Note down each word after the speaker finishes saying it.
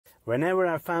Whenever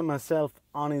I find myself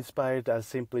uninspired, I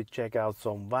simply check out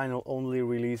some vinyl only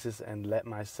releases and let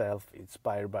myself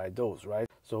inspire by those, right?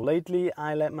 So lately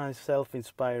I let myself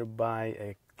inspire by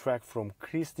a track from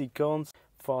Cristi Cons,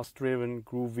 fast driven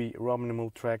groovy Rominimal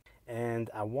track,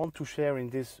 and I want to share in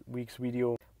this week's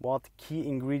video what key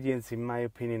ingredients in my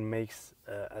opinion makes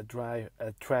a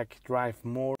track drive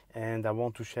more, and I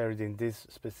want to share it in this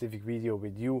specific video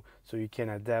with you so you can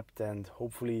adapt and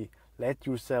hopefully let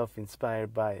yourself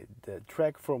inspired by the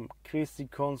track from Cristi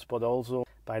Cons, but also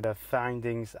by the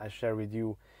findings I share with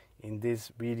you in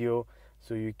this video,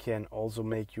 so you can also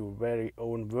make your very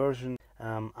own version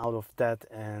out of that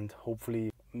and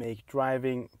hopefully make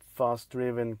driving fast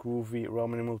driven groovy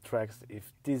Rominimal tracks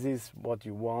if this is what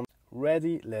you want.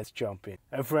 Ready? Let's jump in.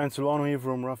 Hey friends, Solano here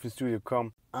from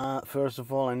RuffinStudio.com. First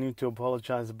of all, I need to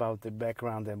apologize about the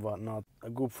background and whatnot. A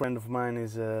good friend of mine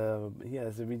he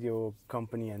has a video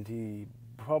company and he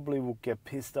probably would get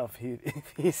pissed off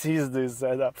if he sees this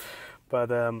setup. But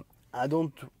I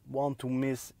don't want to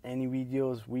miss any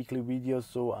videos, weekly videos,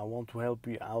 so I want to help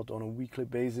you out on a weekly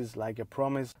basis like I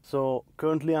promised. So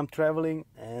currently I'm traveling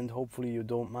and hopefully you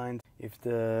don't mind if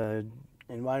the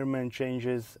environment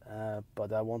changes,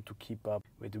 but I want to keep up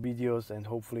with the videos and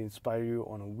hopefully inspire you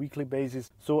on a weekly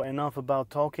basis. So enough about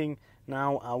talking.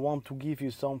 Now I want to give you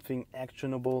something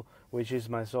actionable, which is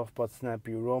my softpod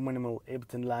snappy Rominimal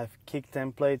Ableton Live kick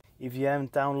template. If you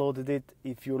haven't downloaded it,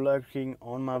 if you're lurking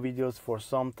on my videos for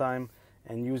some time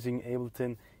and using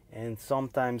Ableton and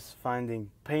sometimes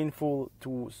finding painful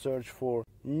to search for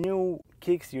new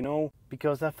kicks, you know,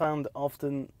 because I found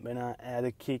often when I add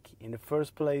a kick in the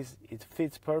first place it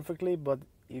fits perfectly, but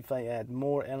if I add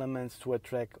more elements to a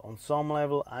track on some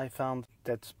level, I found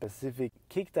that specific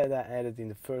kick that I added in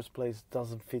the first place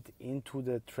doesn't fit into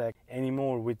the track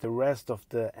anymore with the rest of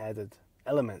the added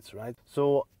elements, right?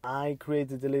 So I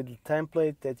created a little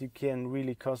template that you can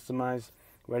really customize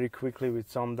very quickly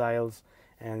with some dials,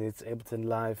 and it's Ableton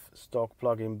Live stock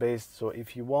plugin based. So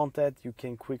if you want that, you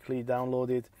can quickly download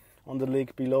it on the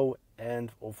link below,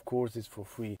 and of course it's for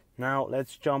free. Now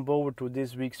let's jump over to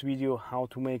this week's video, how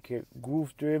to make a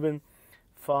groove driven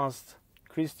fast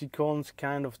Cristi Cons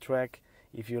kind of track.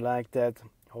 If you like that,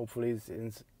 hopefully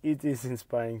it is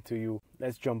inspiring to you.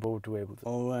 Let's jump over to Ableton.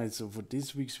 Alright, so for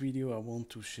this week's video I want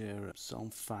to share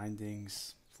some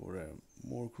findings for a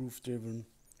more groove driven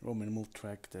Rominimal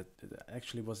track that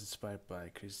actually was inspired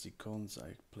by Cristi Cons.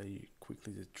 I play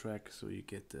quickly the track so you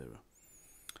get the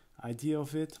idea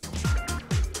of it.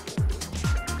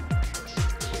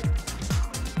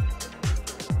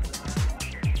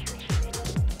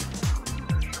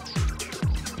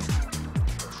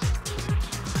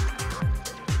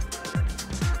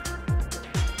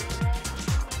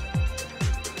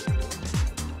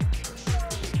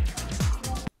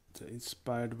 The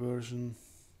inspired version,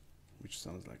 which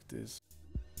sounds like this.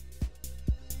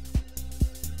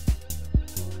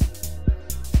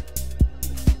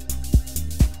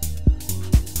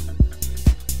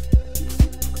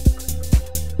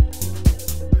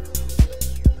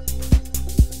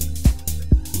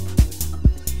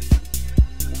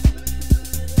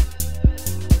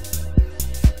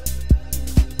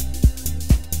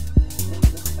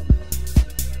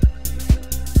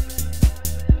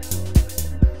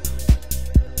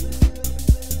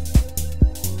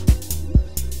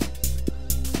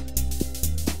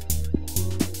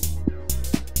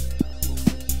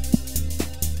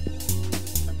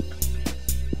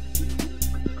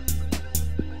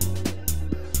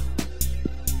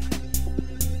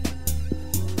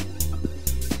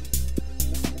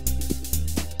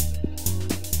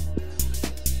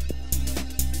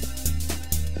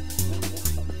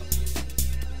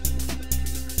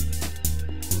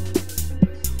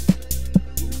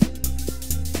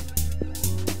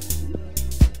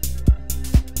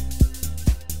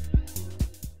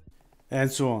 And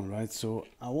so on, right? So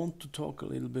I want to talk a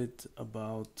little bit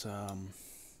about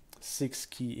 6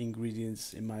 key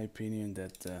ingredients in my opinion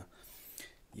that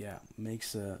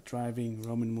makes a driving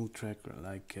Rominimal track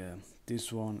like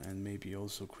this one and maybe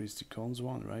also Cristi Cons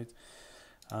one, right?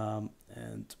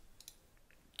 And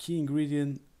key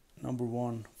ingredient number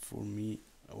 1 for me,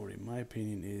 or in my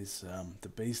opinion, is the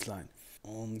bass line.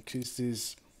 On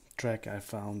Cristi's track I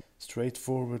found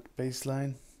straightforward bass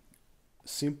line,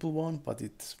 simple one, but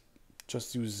it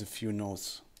just uses a few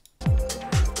notes.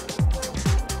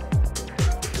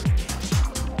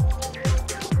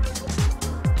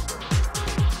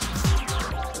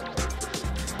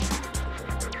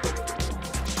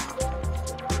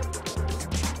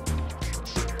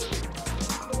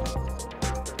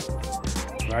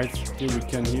 Right, here we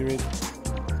can hear it.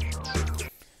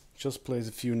 just plays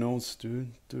a few notes,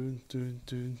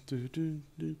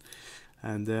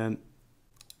 and then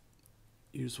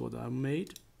here's what I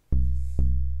made.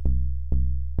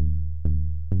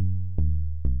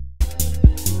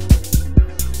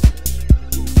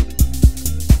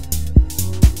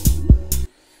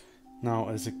 Now,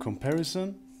 as a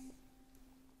comparison,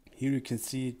 here you can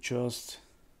see just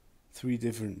 3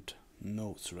 different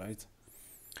notes, right?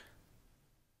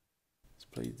 Let's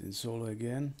play it in solo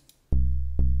again.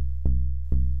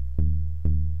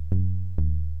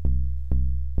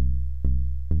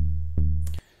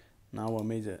 Now I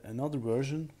made another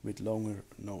version with longer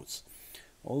notes.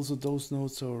 Also, those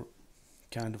notes are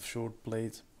kind of short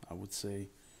played, I would say.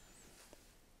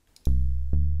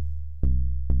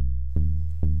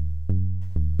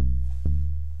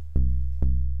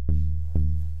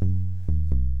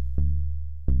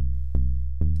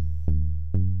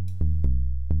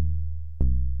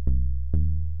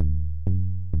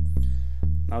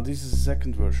 Now this is the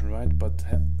second version, right? But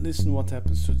listen what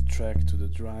happens to the track, to the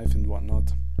drive and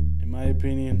whatnot. In my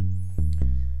opinion,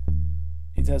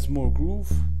 it has more groove,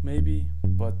 maybe,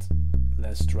 but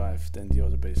less drive than the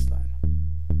other bass line.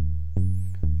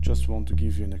 Just want to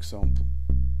give you an example,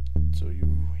 so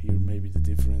you hear maybe the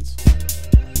difference.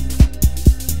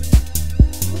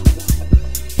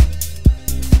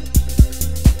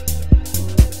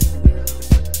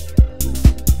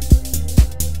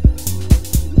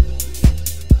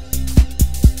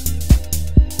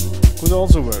 Could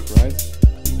also work, right?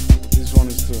 This one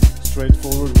is the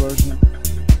straightforward version.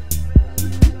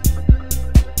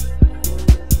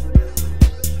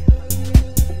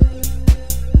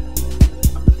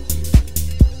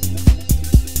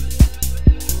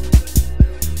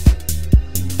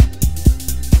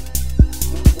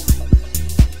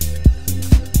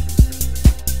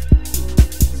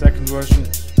 Second version.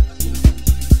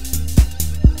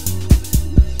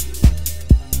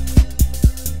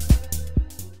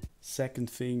 Second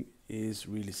thing is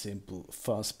really simple,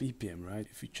 fast BPM, right?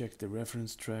 If you check the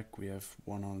reference track, we have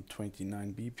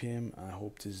 129 BPM. I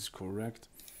hope this is correct.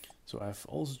 So I've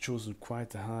also chosen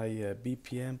quite a high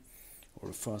BPM or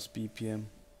a fast BPM.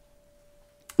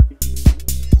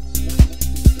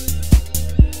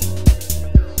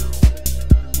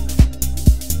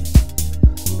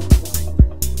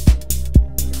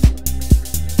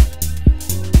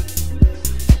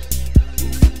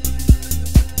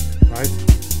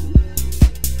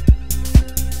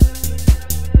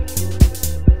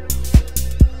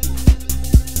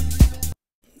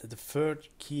 Third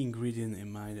key ingredient,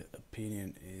 in my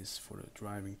opinion, is for the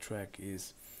driving track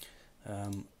is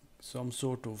some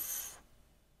sort of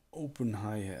open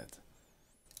hi-hat,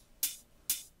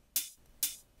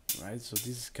 right? So this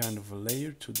is kind of a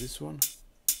layer to this one.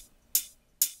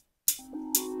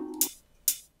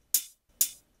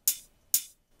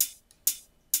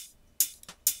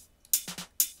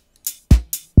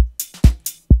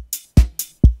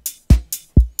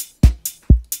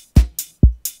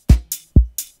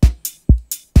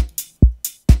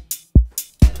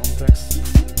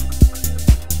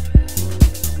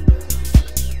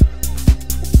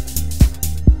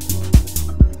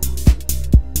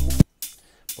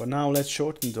 But now let's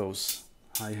shorten those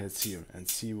hi-hats here and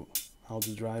see how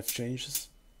the drive changes.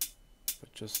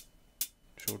 But just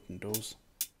shorten those.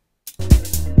 Now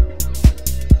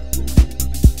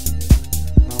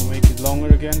make it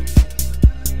longer again.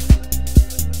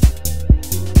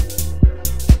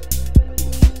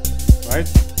 Right?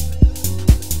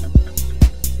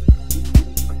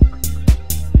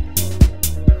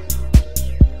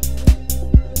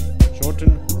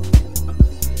 Shorten.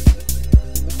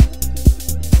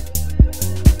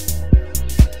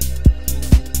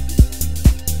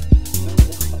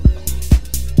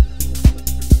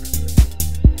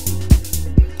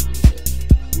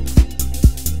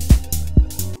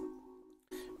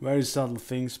 Very subtle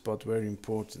things, but very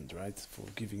important, right, for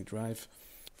giving drive.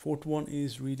 Fourth one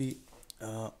is really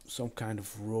some kind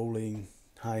of rolling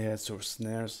hi-hats or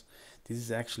snares. This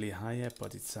is actually a hi-hat,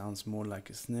 but it sounds more like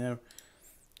a snare.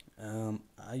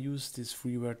 I use this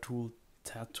freeware tool,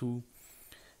 Tattoo,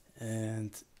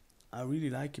 and I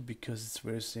really like it because it's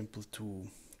very simple to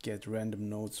get random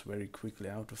notes very quickly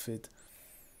out of it.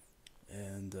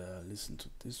 And listen to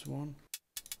this one.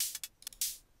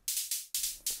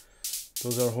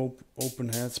 Those are open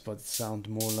hats, but it sounds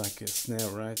more like a snare,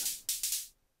 right?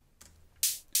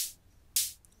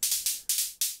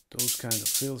 Those kind of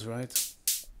feels, right?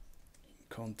 In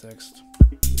context.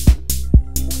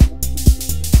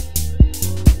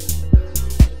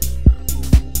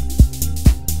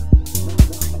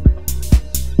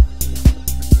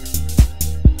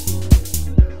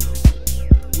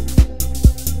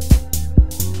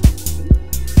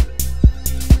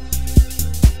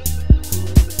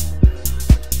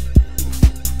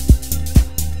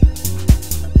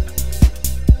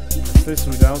 this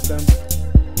without them.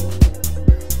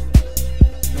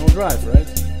 No drive, right?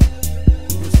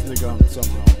 Instantly gone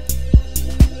somehow.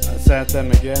 Let's add them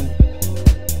again.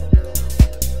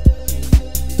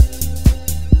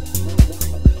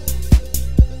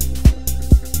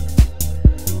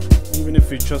 Even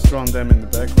if we just run them in the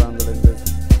background a little bit.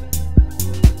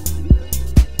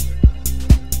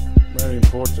 Very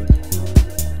important.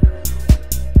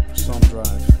 Some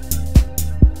drive.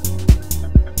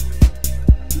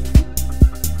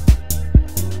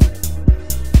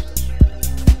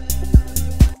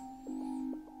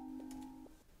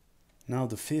 Now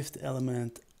the fifth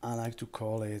element, I like to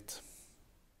call it,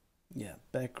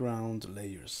 background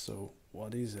layers. So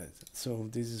what is it? So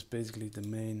this is basically the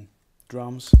main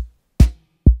drums.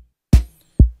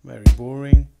 Very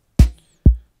boring.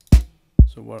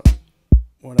 So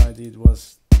what I did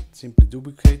was simply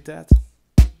duplicate that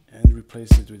and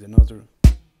replace it with another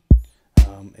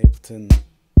Ableton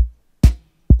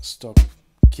stock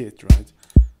kit, right?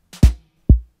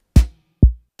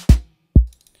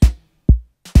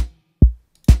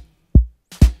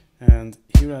 And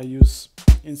here I use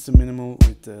Instant Minimal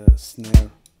with the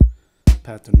snare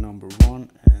pattern number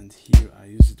 1, and here I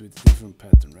use it with a different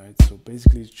pattern, right? So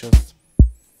basically it just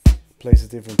plays a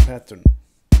different pattern.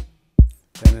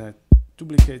 Then I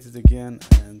duplicated again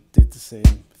and did the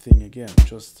same thing again,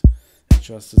 just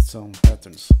adjusted some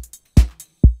patterns.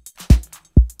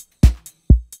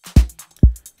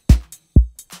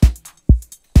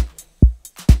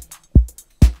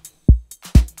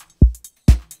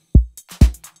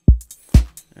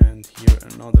 And here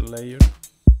another layer.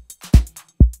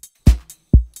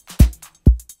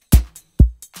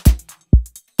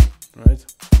 Right?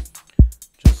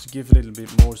 Just to give a little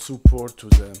bit more support to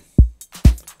the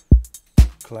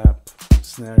clap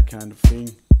snare kind of thing.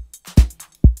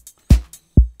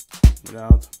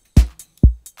 Without.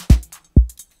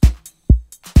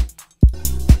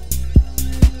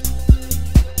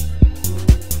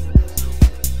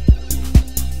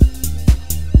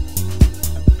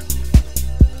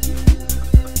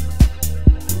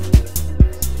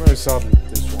 Very subtle,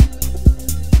 this one,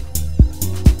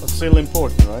 but still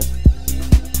important, right?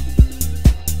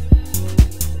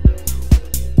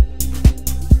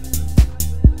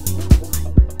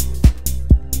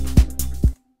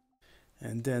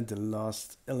 And then the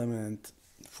last element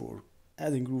for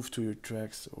adding groove to your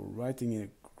tracks or writing a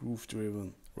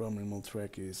groove-driven Rominimal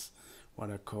track is what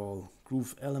I call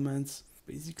groove elements.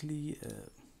 Basically,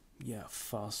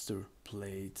 faster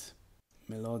played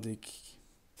melodic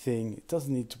thing. It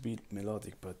doesn't need to be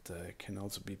melodic, but it can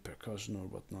also be percussion or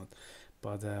whatnot.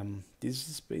 But this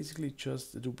is basically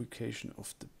just a duplication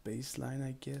of the bass line,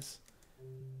 I guess.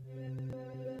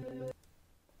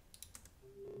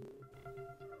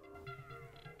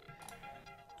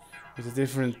 With a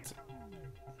different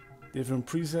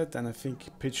preset, and I think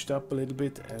pitched up a little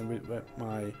bit, and with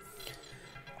my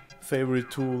favorite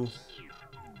tool,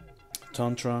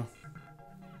 Tantra,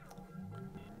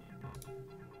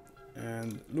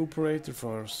 and looperator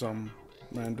for some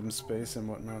random space and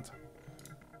whatnot.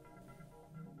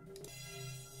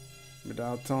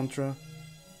 Without Tantra,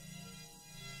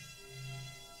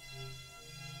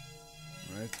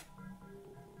 right?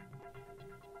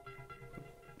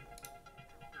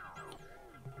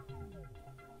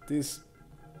 This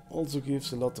also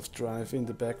gives a lot of drive in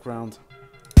the background.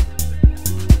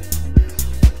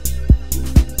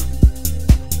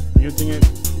 Muting it.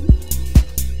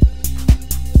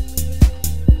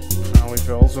 Now if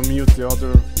I also mute the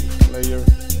other layer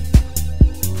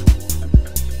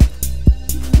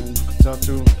and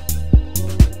tattoo,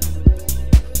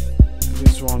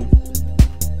 this one,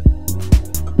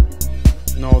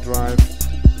 no drive,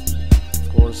 of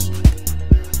course.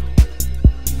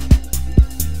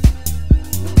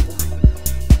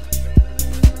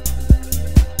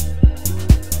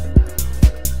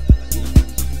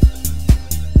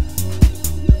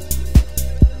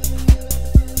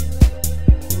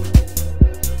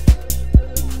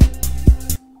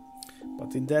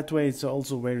 In that way, it's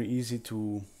also very easy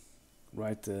to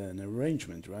write an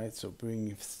arrangement, right? So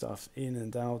bringing stuff in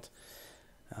and out,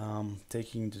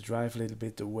 taking the drive a little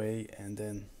bit away and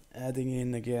then adding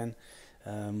in again,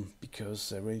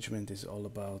 because arrangement is all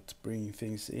about bringing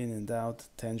things in and out,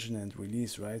 tension and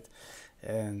release, right?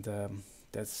 And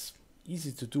that's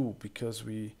easy to do because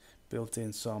we built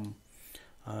in some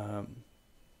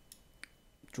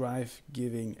drive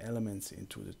giving elements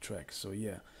into the track. So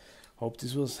yeah, hope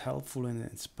this was helpful and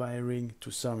inspiring.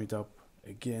 To sum it up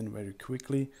again very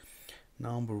quickly: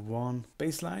 number 1,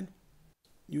 bass line.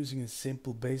 Using a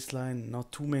simple bass line,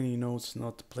 not too many notes,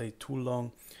 not played too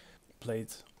long,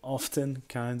 played often,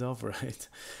 kind of, right?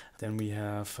 Then we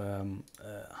have a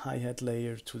hi-hat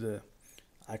layer to the,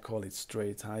 I call it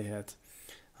straight hi-hat,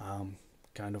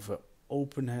 kind of an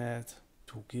open hat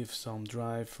to give some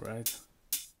drive, right?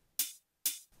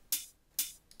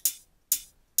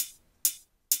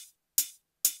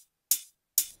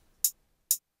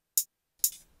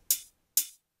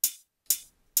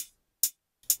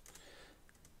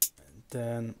 And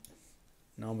then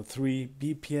number 3,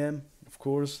 BPM, of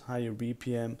course, higher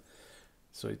BPM,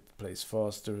 so it plays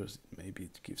faster, maybe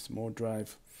it gives more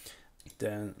drive.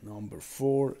 Then number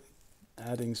 4,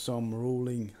 adding some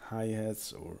rolling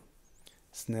hi-hats or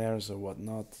snares or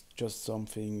whatnot, just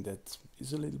something that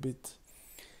is a little bit,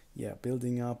 yeah,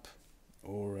 building up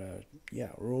or yeah,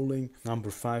 rolling. Number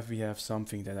 5, we have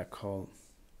something that I call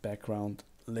background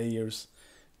layers,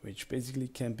 which basically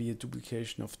can be a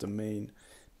duplication of the main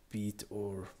beat,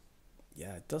 or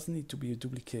yeah, it doesn't need to be a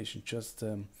duplication, just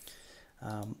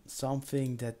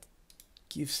something that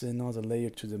gives another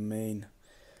layer to the main,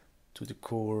 to the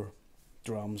core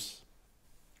drums,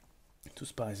 to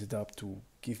spice it up, to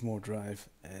give more drive,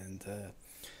 and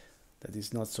that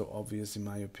is not so obvious in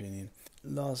my opinion.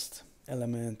 Last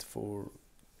element for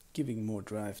giving more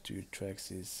drive to your tracks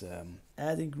is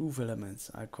adding groove elements,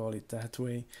 I call it that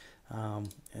way,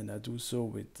 and I do so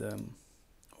with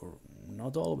or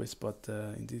not always, but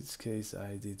in this case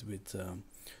I did with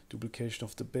duplication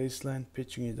of the bass line,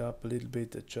 pitching it up a little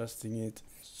bit, adjusting it,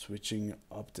 switching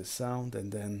up the sound,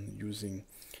 and then using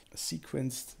a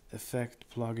sequenced effect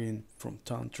plugin from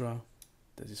Tantra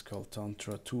that is called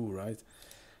Tantra 2, right?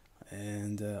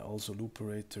 And also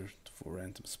Looperator for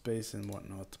random space and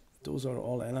whatnot. Those are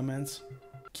all elements,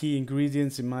 key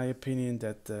ingredients in my opinion,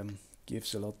 that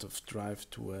gives a lot of drive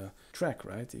to a track,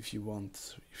 right? If you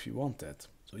want that.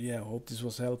 So yeah, I hope this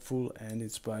was helpful and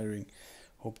inspiring.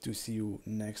 Hope to see you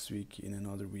next week in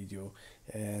another video.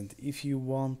 And if you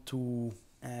want to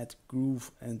add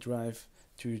groove and drive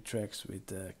to your tracks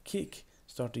with a kick,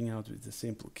 starting out with a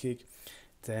simple kick,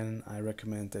 then I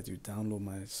recommend that you download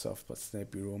my soft but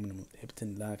snappy Rominimal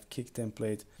Hip10 Live kick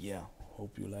template. Yeah,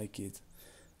 hope you like it.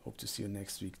 Hope to see you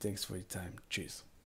next week. Thanks for your time. Cheers.